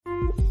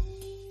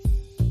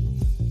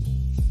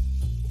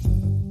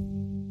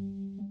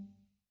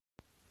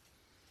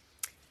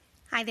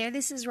Hi there,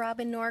 this is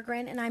Robin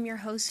Norgren, and I'm your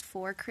host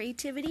for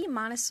Creativity,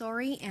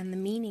 Montessori, and the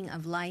Meaning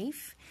of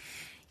Life.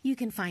 You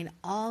can find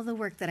all the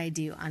work that I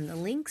do on the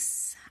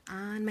links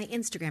on my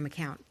Instagram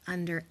account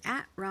under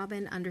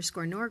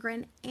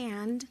 @Robin_Norgren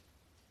and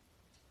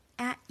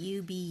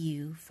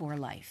 @UBU for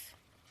Life.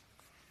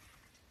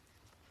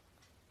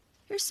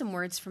 Here's some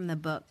words from the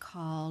book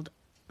called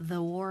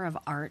The War of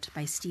Art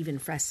by Steven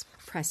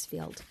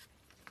Pressfield.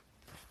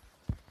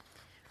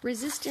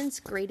 Resistance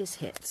Greatest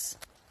Hits.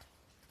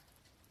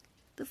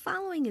 The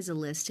following is a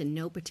list in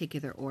no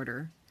particular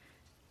order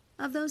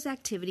of those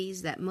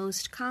activities that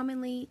most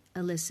commonly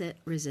elicit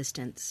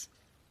resistance.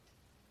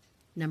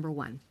 Number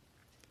 1,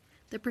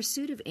 the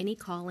pursuit of any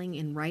calling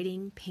in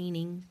writing,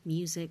 painting,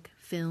 music,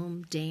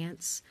 film,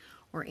 dance,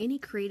 or any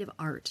creative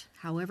art,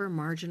 however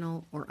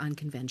marginal or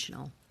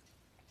unconventional.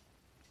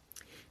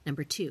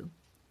 Number 2,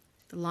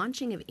 the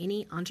launching of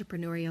any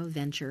entrepreneurial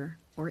venture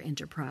or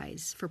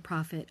enterprise, for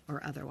profit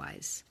or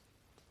otherwise.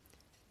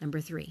 Number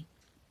 3,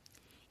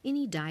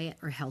 any diet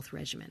or health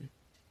regimen.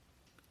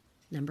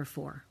 Number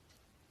 4,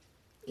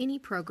 any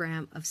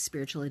program of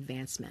spiritual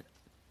advancement.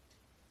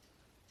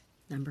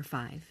 Number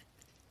 5,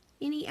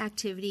 any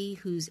activity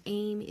whose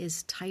aim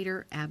is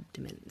tighter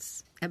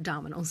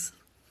abdominals.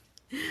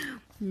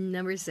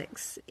 Number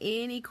 6,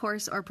 any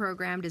course or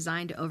program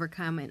designed to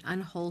overcome an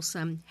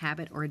unwholesome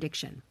habit or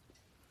addiction.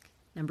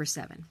 Number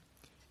 7,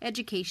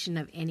 education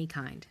of any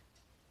kind.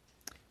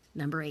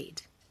 Number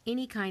 8,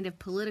 any kind of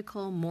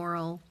political,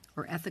 moral,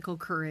 or ethical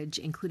courage,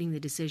 including the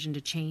decision to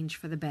change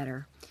for the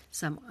better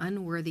some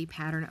unworthy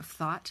pattern of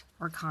thought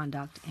or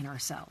conduct in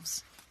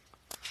ourselves.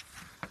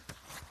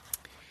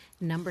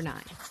 Number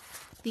 9,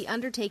 the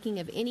undertaking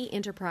of any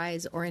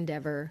enterprise or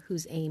endeavor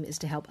whose aim is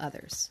to help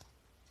others.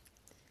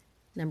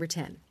 Number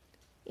 10,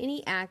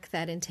 any act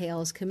that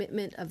entails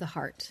commitment of the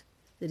heart,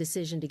 the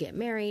decision to get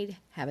married,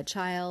 have a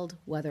child,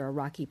 weather a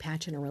rocky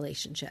patch in a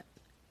relationship.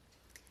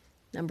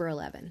 Number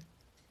 11,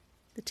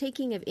 the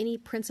taking of any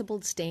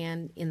principled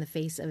stand in the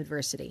face of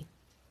adversity.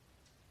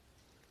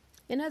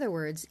 In other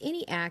words,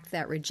 any act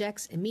that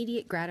rejects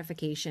immediate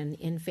gratification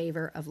in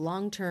favor of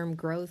long-term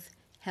growth,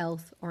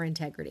 health, or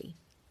integrity.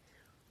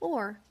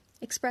 Or,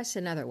 expressed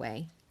another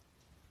way,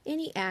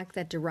 any act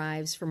that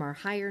derives from our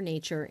higher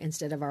nature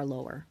instead of our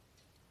lower.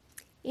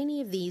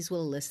 Any of these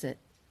will elicit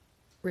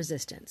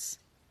resistance.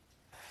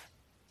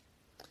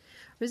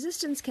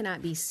 Resistance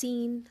cannot be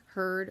seen,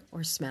 heard,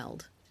 or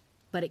smelled,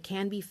 but it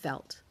can be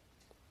felt.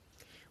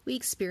 We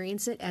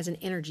experience it as an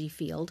energy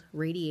field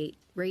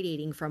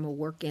radiating from a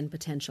work-in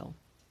potential.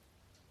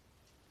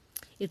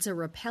 It's a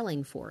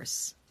repelling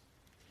force.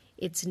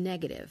 It's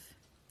negative.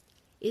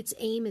 Its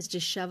aim is to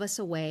shove us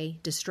away,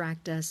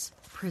 distract us,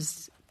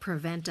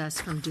 prevent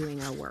us from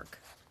doing our work.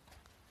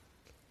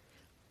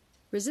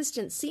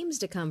 Resistance seems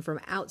to come from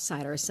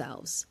outside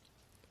ourselves.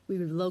 We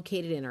are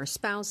located in our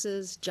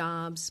spouses,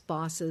 jobs,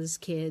 bosses,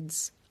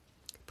 kids,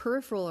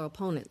 peripheral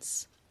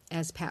opponents,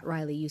 as Pat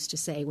Riley used to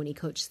say when he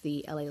coached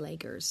the LA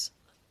Lakers.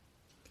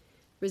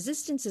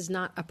 Resistance is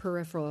not a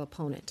peripheral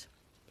opponent.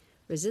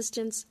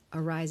 Resistance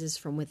arises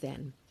from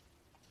within.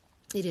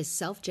 It is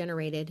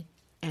self-generated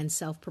and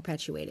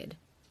self-perpetuated.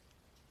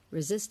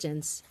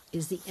 Resistance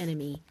is the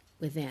enemy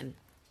within.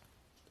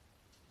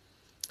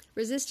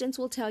 Resistance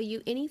will tell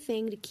you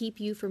anything to keep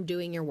you from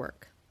doing your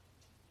work.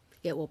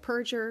 It will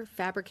perjure,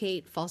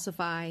 fabricate,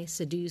 falsify,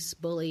 seduce,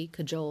 bully,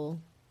 cajole.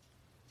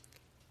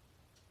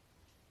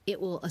 It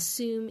will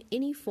assume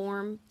any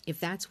form if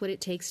that's what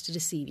it takes to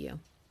deceive you.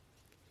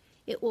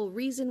 It will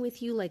reason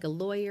with you like a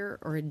lawyer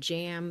or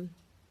jam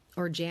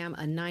a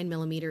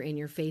 9mm in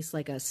your face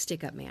like a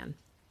stick-up man.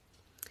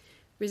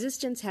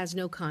 Resistance has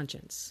no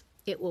conscience.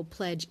 It will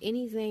pledge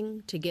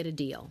anything to get a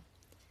deal,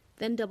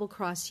 then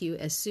double-cross you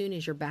as soon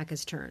as your back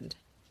is turned.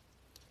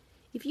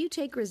 If you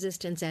take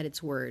resistance at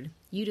its word,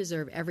 you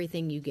deserve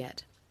everything you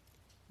get.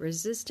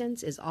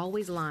 Resistance is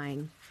always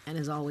lying and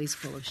is always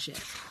full of shit.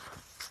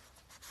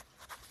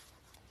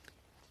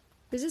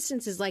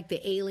 Resistance is like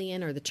the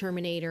alien or the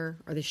Terminator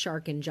or the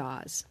shark in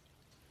Jaws.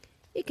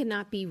 It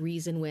cannot be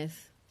reasoned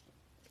with.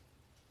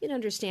 It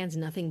understands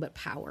nothing but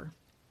power.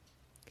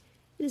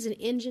 It is an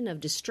engine of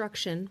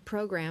destruction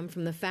programmed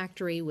from the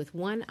factory with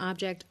one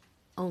object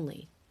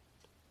only: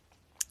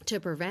 to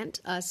prevent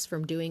us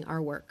from doing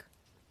our work.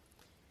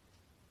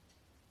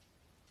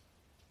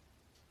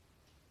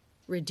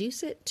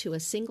 Reduce it to a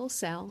single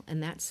cell,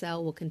 and that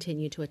cell will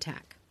continue to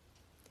attack.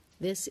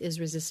 This is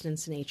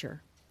resistance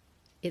nature.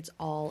 It's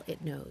all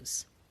it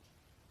knows.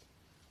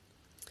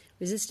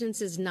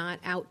 Resistance is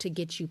not out to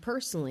get you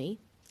personally.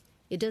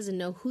 It doesn't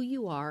know who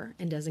you are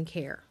and doesn't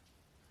care.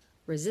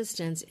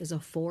 Resistance is a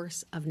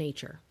force of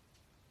nature.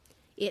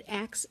 It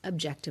acts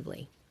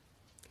objectively,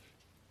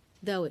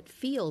 though it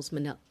feels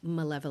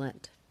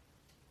malevolent.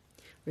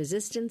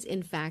 Resistance,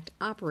 in fact,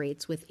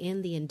 operates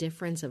within the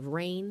indifference of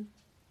rain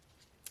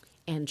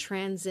and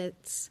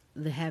transits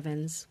the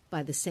heavens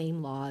by the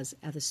same laws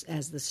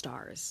as the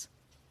stars.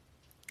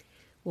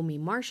 When we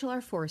marshal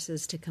our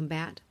forces to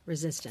combat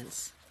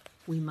resistance,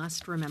 we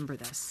must remember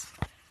this.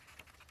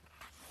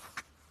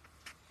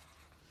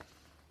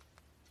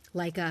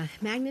 Like a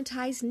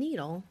magnetized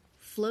needle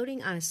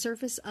floating on a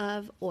surface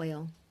of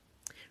oil,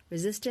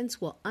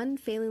 resistance will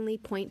unfailingly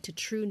point to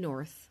true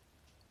north,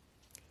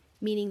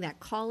 meaning that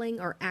calling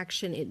or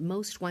action it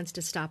most wants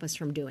to stop us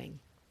from doing.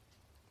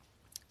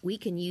 We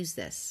can use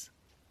this.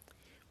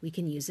 We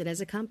can use it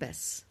as a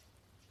compass.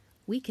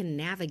 We can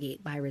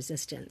navigate by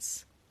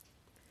resistance,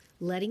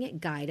 letting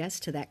it guide us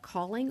to that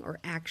calling or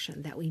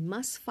action that we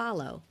must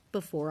follow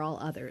before all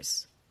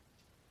others.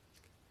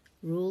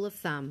 Rule of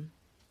thumb: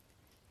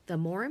 the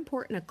more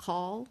important a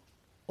call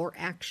or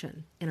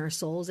action in our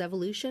soul's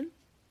evolution,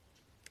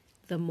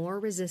 the more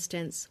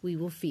resistance we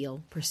will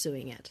feel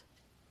pursuing it.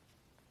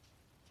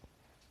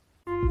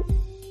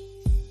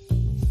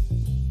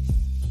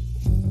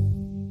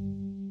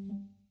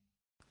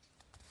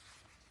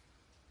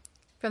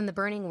 From The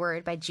Burning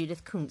Word by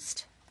Judith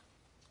Kunst.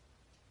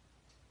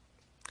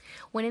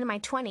 When in my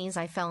 20s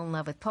I fell in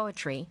love with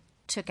poetry,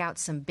 took out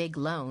some big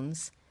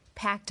loans,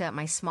 packed up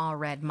my small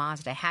red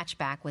Mazda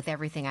hatchback with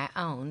everything I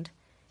owned,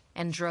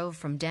 and drove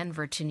from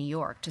Denver to New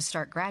York to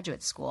start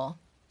graduate school,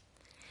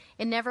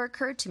 it never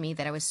occurred to me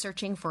that I was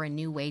searching for a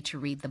new way to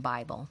read the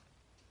Bible.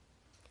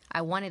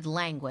 I wanted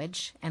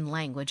language, and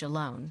language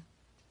alone.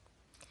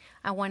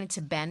 I wanted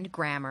to bend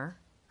grammar,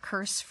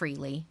 curse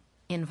freely,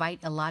 invite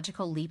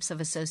illogical leaps of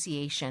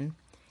association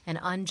and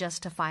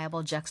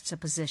unjustifiable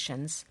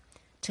juxtapositions,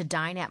 to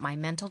dine at my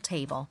mental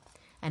table,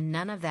 and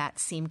none of that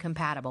seemed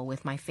compatible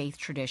with my faith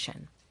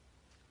tradition.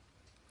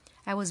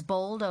 I was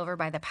bowled over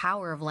by the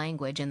power of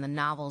language in the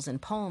novels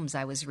and poems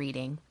I was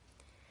reading,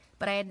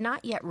 but I had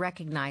not yet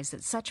recognized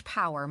that such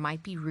power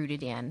might be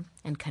rooted in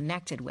and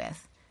connected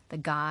with the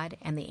God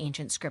and the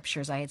ancient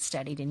scriptures I had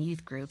studied in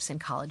youth groups and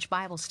college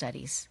Bible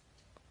studies.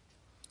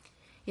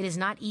 It is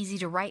not easy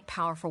to write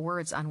powerful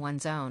words on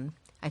one's own,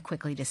 I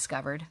quickly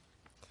discovered.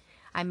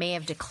 I may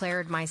have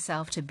declared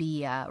myself to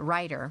be a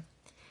writer,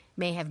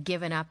 may have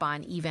given up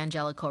on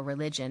evangelical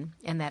religion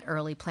and that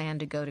early plan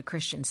to go to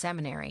Christian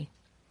seminary.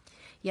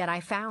 Yet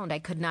I found I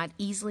could not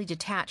easily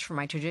detach from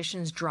my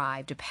tradition's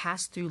drive to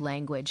pass through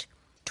language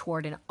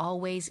toward an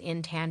always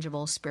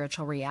intangible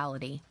spiritual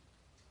reality.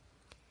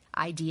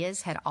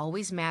 Ideas had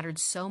always mattered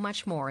so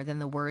much more than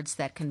the words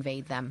that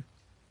conveyed them.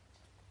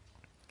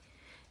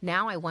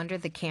 Now I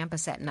wandered the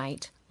campus at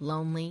night,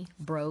 lonely,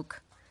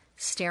 broke,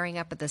 staring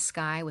up at the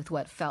sky with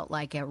what felt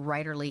like a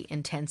writerly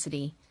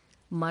intensity,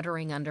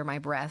 muttering under my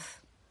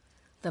breath,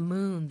 "The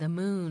moon, the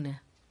moon."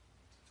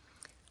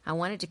 I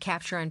wanted to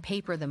capture on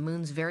paper the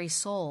moon's very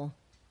soul,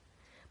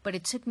 but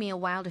it took me a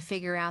while to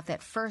figure out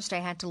that first I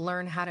had to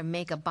learn how to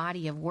make a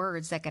body of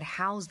words that could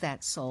house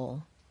that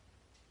soul.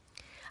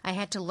 I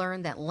had to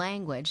learn that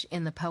language,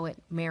 in the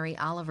poet Mary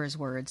Oliver's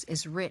words,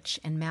 is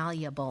rich and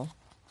malleable.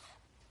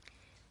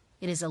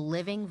 It is a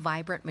living,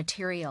 vibrant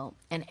material,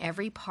 and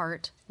every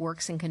part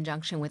works in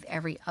conjunction with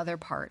every other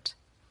part.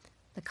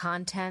 The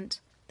content,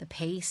 the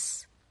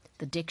pace,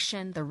 the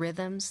diction, the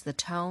rhythms, the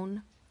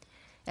tone,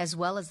 as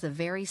well as the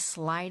very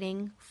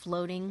sliding,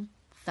 floating,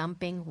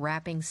 thumping,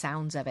 rapping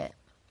sounds of it.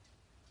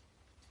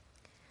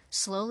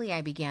 Slowly I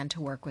began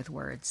to work with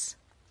words.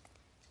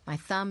 My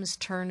thumbs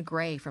turned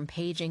gray from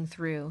paging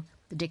through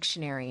the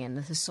dictionary and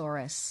the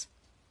thesaurus.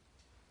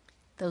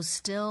 Those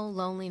still,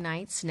 lonely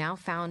nights now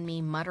found me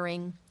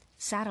muttering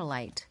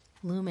satellite,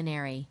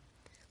 luminary,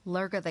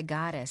 Lurga the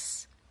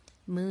goddess,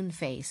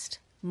 moon-faced,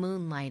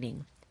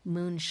 moonlighting,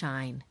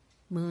 moonshine,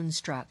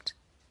 moonstruck,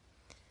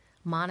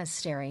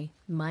 monastery,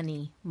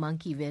 money,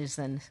 monkey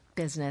vision,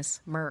 business,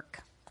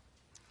 murk.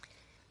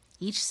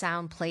 Each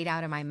sound played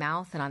out in my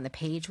mouth and on the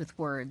page with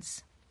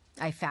words.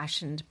 I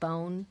fashioned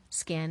bone,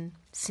 skin,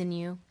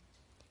 sinew,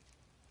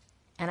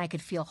 and I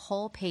could feel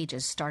whole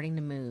pages starting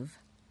to move.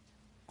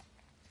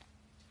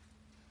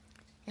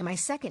 In my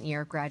second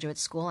year of graduate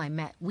school, I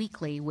met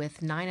weekly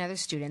with 9 other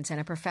students and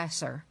a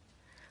professor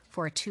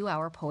for a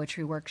 2-hour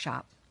poetry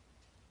workshop.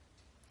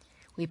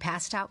 We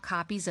passed out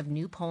copies of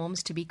new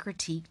poems to be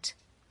critiqued,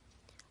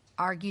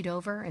 argued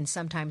over and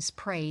sometimes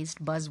praised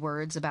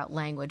buzzwords about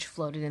language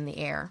floated in the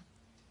air.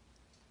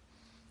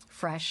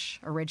 Fresh,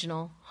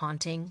 original,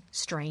 haunting,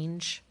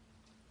 strange.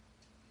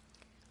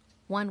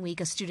 One week,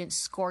 a student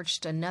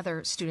scorched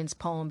another student's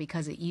poem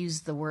because it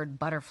used the word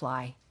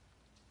butterfly.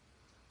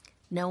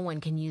 "No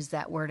one can use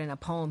that word in a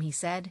poem," he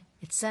said.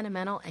 "It's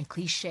sentimental and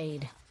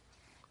cliched."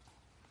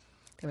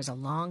 There was a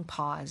long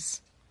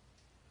pause.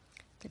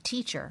 The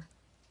teacher,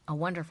 a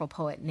wonderful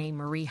poet named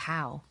Marie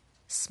Howe,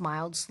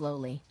 smiled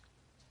slowly.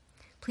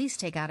 "Please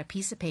take out a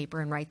piece of paper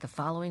and write the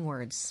following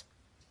words,"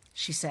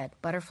 she said.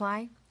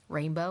 "Butterfly,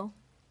 rainbow,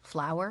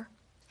 flower,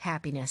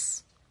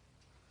 happiness."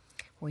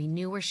 We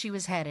knew where she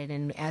was headed,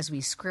 and as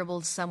we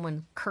scribbled,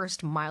 someone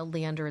cursed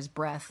mildly under his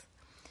breath.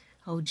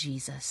 "Oh,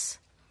 Jesus."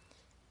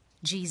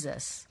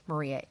 "Jesus,"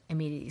 Maria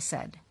immediately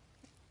said.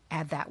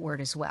 "Add that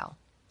word as well,"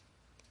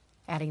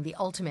 adding the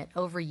ultimate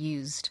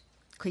overused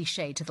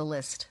cliche to the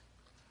list.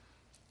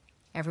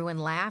 Everyone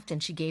laughed,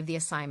 and she gave the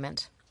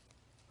assignment.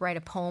 Write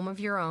a poem of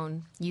your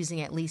own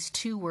using at least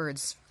 2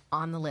 words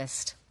on the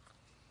list.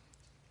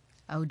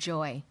 Oh,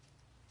 joy.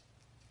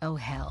 Oh,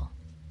 hell.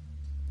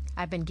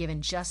 I've been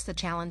given just the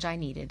challenge I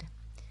needed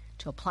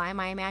to apply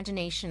my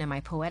imagination and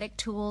my poetic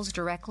tools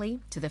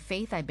directly to the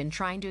faith I'd been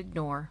trying to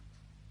ignore.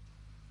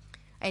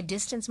 I had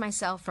distanced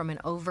myself from an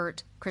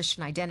overt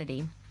Christian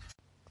identity,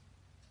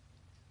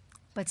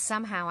 but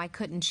somehow I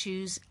couldn't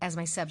choose as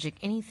my subject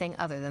anything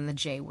other than the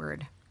J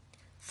word,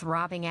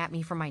 throbbing at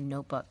me from my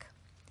notebook.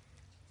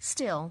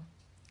 Still,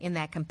 in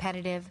that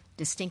competitive,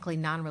 distinctly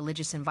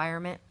non-religious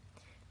environment,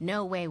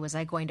 no way was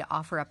I going to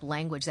offer up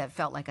language that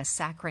felt like a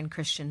saccharine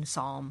Christian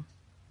psalm.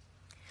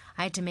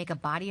 I had to make a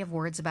body of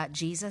words about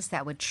Jesus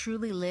that would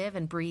truly live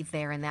and breathe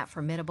there in that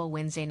formidable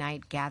Wednesday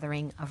night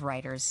gathering of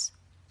writers.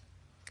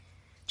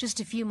 Just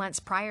a few months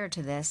prior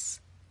to this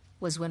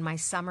was when my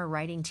summer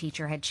writing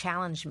teacher had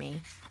challenged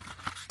me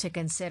to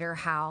consider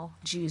how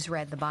Jews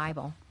read the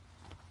Bible.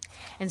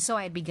 And so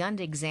I had begun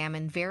to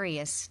examine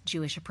various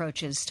Jewish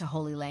approaches to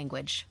holy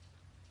language.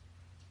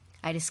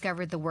 I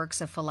discovered the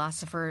works of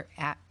philosopher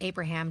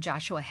Abraham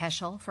Joshua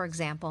Heschel, for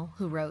example,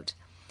 who wrote,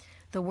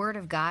 "The Word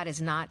of God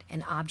is not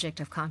an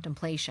object of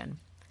contemplation,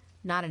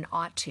 not an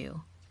ought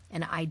to,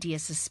 an idea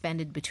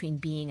suspended between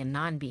being and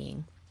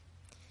non-being.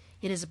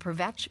 It is a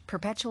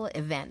perpetual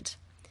event,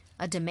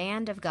 a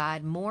demand of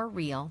God more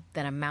real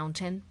than a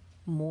mountain,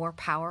 more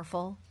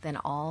powerful than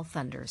all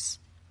thunders."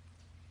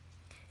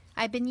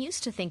 I'd been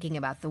used to thinking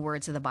about the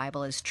words of the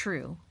Bible as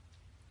true.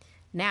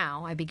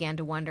 Now I began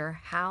to wonder,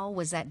 how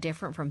was that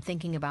different from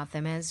thinking about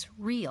them as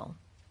real?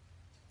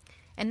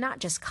 And not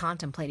just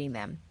contemplating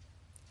them,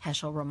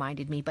 Heschel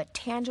reminded me, but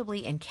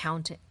tangibly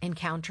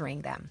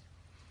encountering them.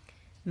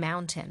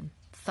 Mountain,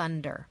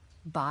 thunder,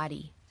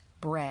 body,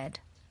 bread.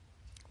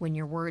 When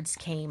your words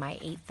came, I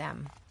ate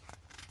them.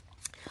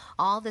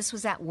 All this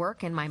was at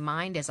work in my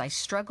mind as I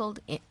struggled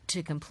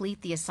to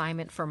complete the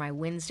assignment for my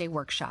Wednesday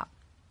workshop.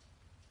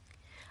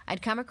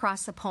 I'd come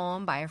across a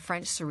poem by a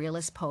French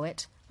surrealist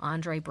poet,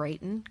 Andre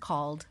Breton,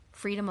 called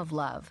Freedom of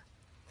Love,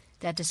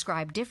 that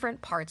described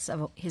different parts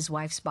of his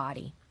wife's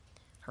body,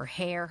 her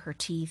hair, her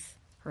teeth,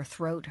 her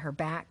throat, her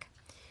back,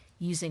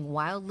 using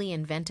wildly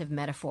inventive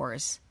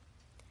metaphors.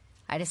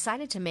 I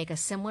decided to make a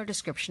similar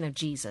description of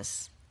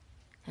Jesus,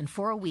 and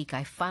for a week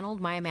I funneled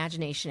my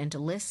imagination into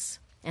lists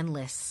and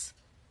lists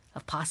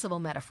of possible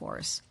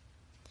metaphors.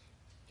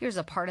 Here's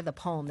a part of the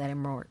poem that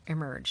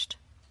emerged.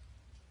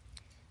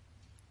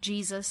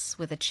 Jesus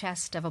with a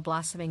chest of a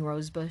blossoming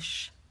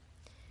rosebush,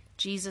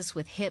 Jesus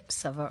with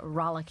hips of a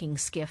rollicking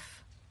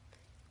skiff,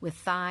 with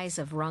thighs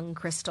of wrung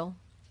crystal,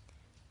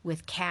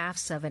 with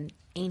calves of an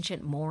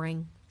ancient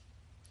mooring,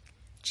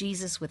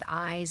 Jesus with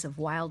eyes of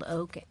wild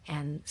oak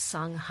and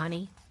sung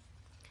honey,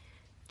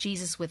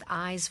 Jesus with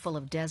eyes full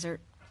of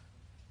desert,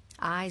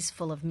 eyes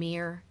full of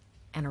mirror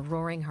and a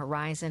roaring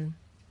horizon,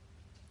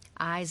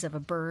 eyes of a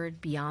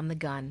bird beyond the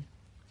gun.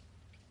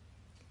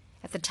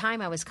 At the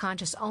time, I was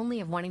conscious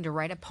only of wanting to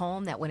write a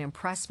poem that would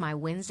impress my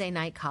Wednesday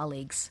night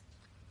colleagues.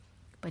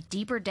 But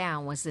deeper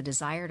down was the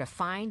desire to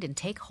find and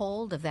take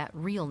hold of that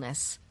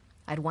realness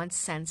I'd once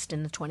sensed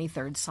in the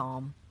 23rd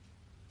Psalm.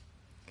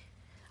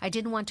 I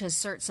didn't want to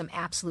assert some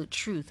absolute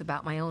truth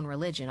about my own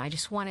religion. I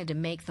just wanted to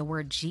make the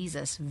word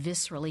Jesus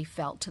viscerally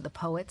felt to the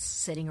poets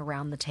sitting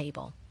around the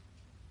table,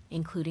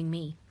 including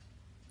me.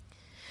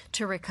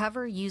 To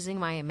recover, using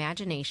my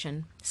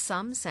imagination,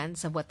 some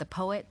sense of what the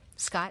poet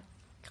Scott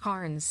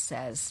Carnes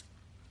says,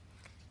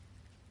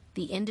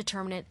 the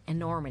indeterminate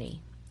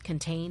enormity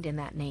contained in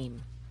that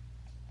name.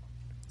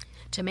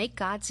 To make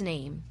God's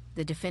name,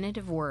 the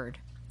definitive word,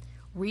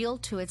 real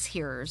to its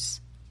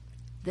hearers,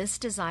 this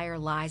desire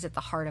lies at the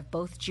heart of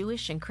both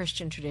Jewish and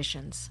Christian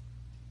traditions.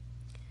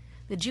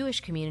 The Jewish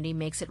community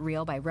makes it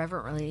real by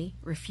reverently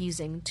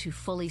refusing to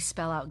fully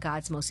spell out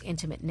God's most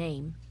intimate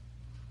name,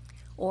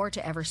 or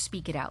to ever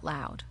speak it out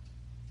loud.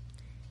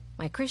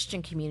 My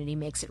Christian community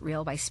makes it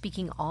real by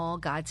speaking all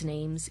God's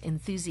names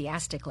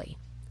enthusiastically.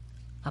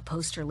 A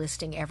poster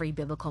listing every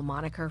biblical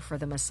moniker for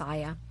the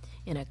Messiah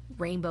in a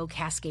rainbow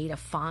cascade of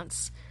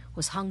fonts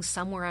was hung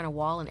somewhere on a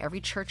wall in every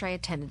church I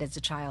attended as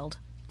a child.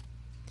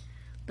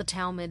 The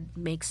Talmud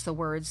makes the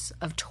words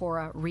of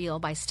Torah real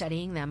by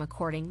studying them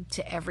according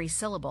to every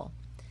syllable,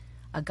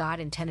 a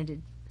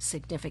God-intended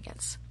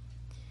significance.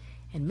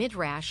 And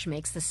Midrash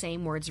makes the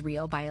same words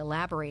real by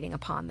elaborating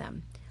upon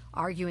them,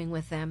 arguing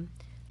with them,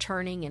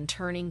 turning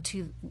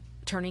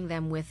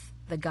them with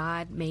the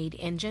God-made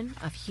engine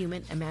of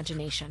human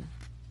imagination.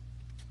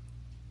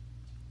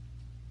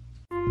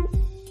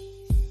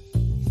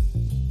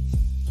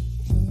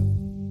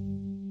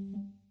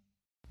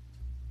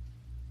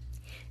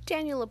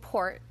 Danielle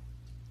Laporte,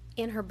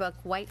 in her book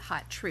White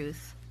Hot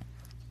Truth,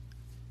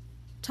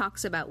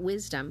 talks about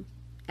wisdom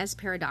as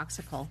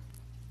paradoxical.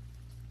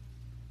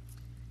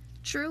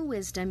 True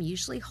wisdom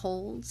usually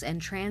holds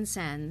and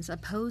transcends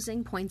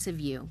opposing points of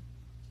view.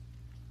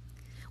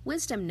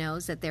 Wisdom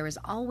knows that there is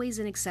always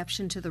an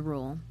exception to the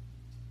rule,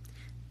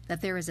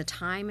 that there is a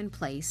time and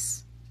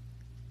place,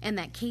 and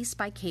that case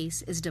by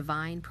case is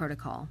divine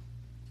protocol.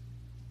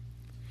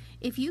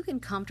 If you can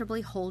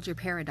comfortably hold your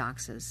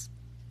paradoxes,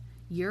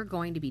 you're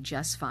going to be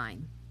just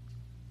fine,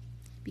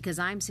 because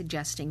I'm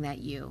suggesting that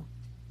you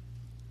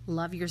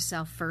Love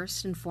yourself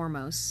first and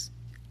foremost,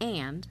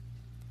 and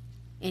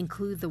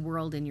include the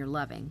world in your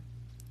loving,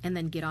 and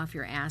then get off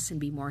your ass and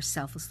be more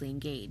selflessly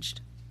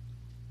engaged.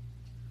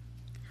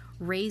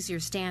 Raise your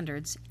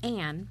standards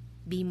and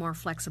be more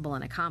flexible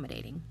and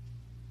accommodating.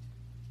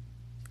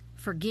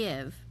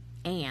 Forgive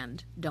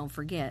and don't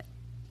forget.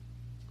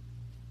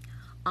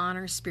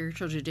 Honor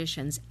spiritual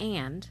traditions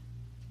and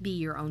be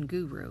your own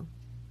guru.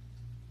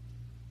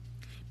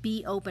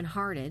 Be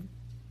open-hearted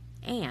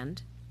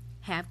and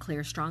have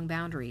clear, strong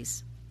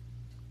boundaries.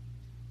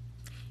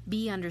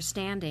 Be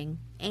understanding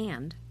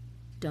and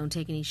don't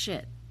take any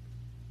shit.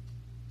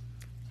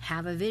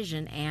 Have a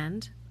vision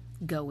and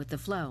go with the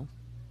flow.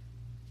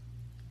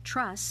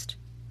 Trust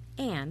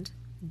and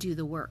do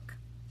the work.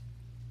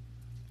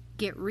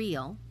 Get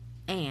real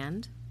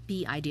and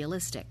be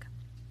idealistic.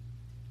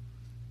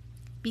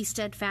 Be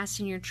steadfast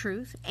in your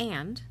truth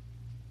and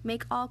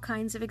make all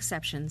kinds of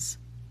exceptions.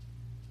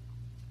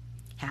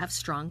 Have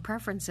strong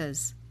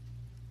preferences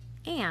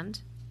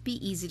and be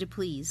easy to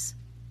please.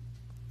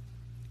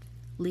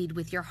 Lead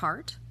with your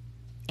heart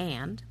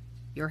and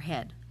your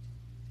head.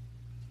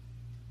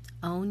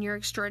 Own your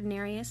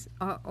extraordinariness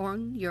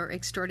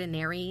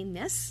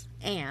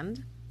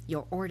and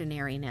your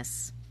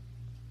ordinariness.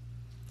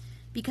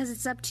 Because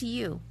it's up to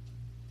you,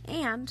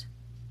 and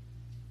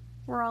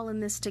we're all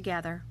in this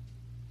together.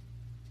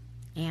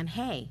 And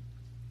hey,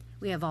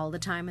 we have all the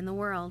time in the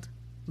world,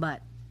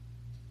 but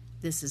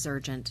this is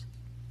urgent.